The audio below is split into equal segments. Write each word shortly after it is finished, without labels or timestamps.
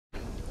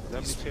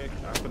Let me check.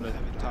 I'm gonna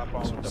top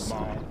on with the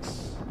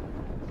mods.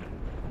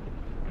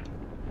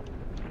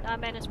 I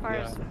meant as far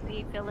Yeah. as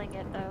refilling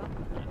it though.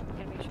 You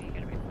gotta make sure you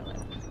gotta refill it.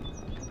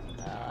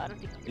 I don't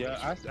think you can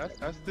Yeah, I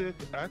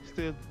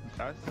still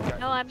got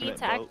No, I mean infinite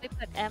to boat. actually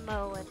put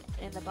ammo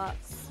in the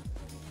box.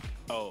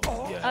 Oh,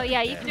 yeah. Oh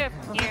yeah, you can do it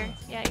from here.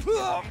 Yeah, you can do it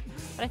from here.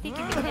 But I think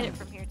you can hit it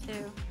from here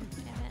too.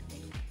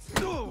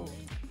 Damn it.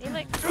 You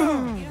like, do you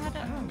know how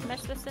to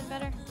mesh this in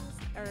better?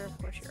 Or of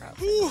course you're out.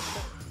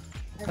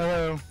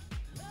 Hello.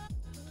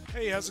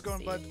 Hey, how's it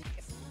going, bud?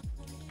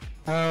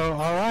 Oh,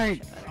 all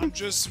right. I'm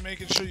just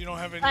making sure you don't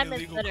have any Simon's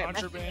illegal better at meshing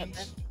contraband.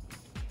 it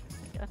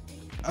than-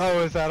 Oh,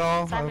 is that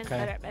all? Simon's Okay.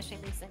 better at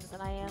meshing these things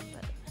than I am,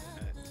 but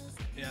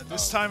Yeah,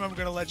 this time I'm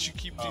gonna let you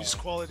keep these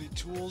quality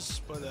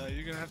tools, but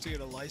you're gonna have to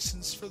get a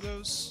license for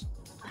those.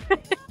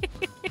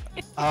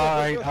 All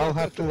right, I'll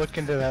have to look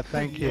into that.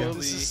 Thank Yeah, you.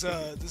 this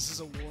is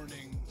a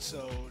warning.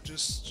 So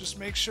just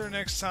make sure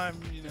next time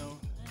you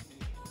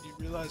you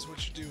realize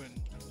what you're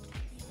doing.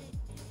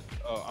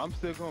 Oh, I'm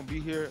still gonna be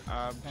here.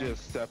 I'm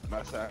just stepping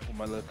outside with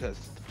my little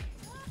cousin.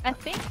 I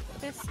think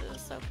this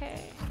is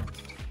okay.